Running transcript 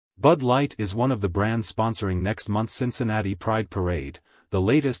Bud Light is one of the brands sponsoring next month's Cincinnati Pride Parade, the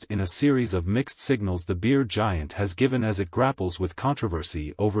latest in a series of mixed signals the beer giant has given as it grapples with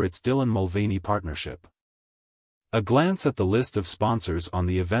controversy over its Dylan Mulvaney partnership. A glance at the list of sponsors on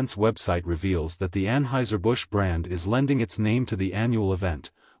the event's website reveals that the Anheuser-Busch brand is lending its name to the annual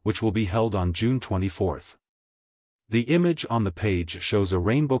event, which will be held on June 24. The image on the page shows a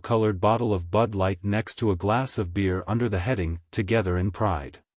rainbow-colored bottle of Bud Light next to a glass of beer under the heading, "Together in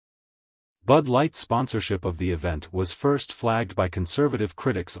Pride." Bud Light's sponsorship of the event was first flagged by conservative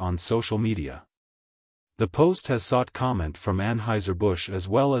critics on social media. The post has sought comment from Anheuser-Busch as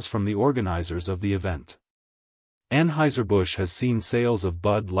well as from the organizers of the event. Anheuser-Busch has seen sales of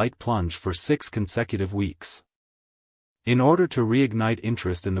Bud Light plunge for 6 consecutive weeks. In order to reignite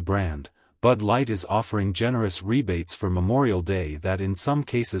interest in the brand, Bud Light is offering generous rebates for Memorial Day that in some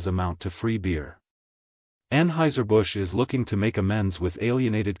cases amount to free beer. Anheuser-Busch is looking to make amends with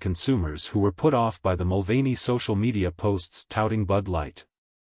alienated consumers who were put off by the Mulvaney social media posts touting Bud Light.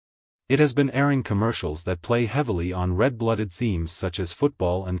 It has been airing commercials that play heavily on red-blooded themes such as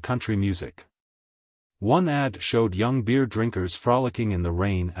football and country music. One ad showed young beer drinkers frolicking in the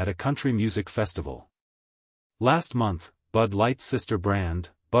rain at a country music festival. Last month, Bud Light's sister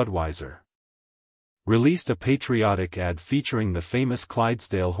brand, Budweiser, released a patriotic ad featuring the famous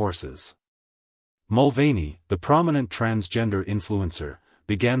Clydesdale horses. Mulvaney, the prominent transgender influencer,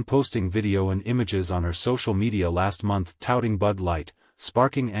 began posting video and images on her social media last month touting Bud Light,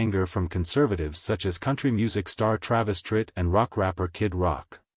 sparking anger from conservatives such as country music star Travis Tritt and rock rapper Kid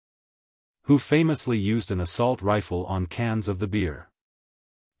Rock, who famously used an assault rifle on cans of the beer.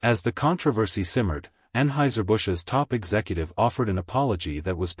 As the controversy simmered, Anheuser-Busch's top executive offered an apology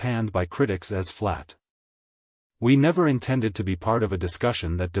that was panned by critics as flat. "We never intended to be part of a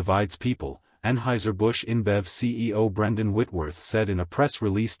discussion that divides people," Anheuser-Busch InBev CEO Brendan Whitworth said in a press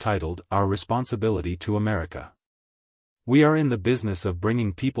release titled, "Our Responsibility to America. We are in the business of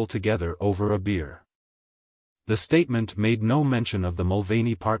bringing people together over a beer." The statement made no mention of the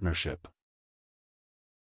Mulvaney partnership.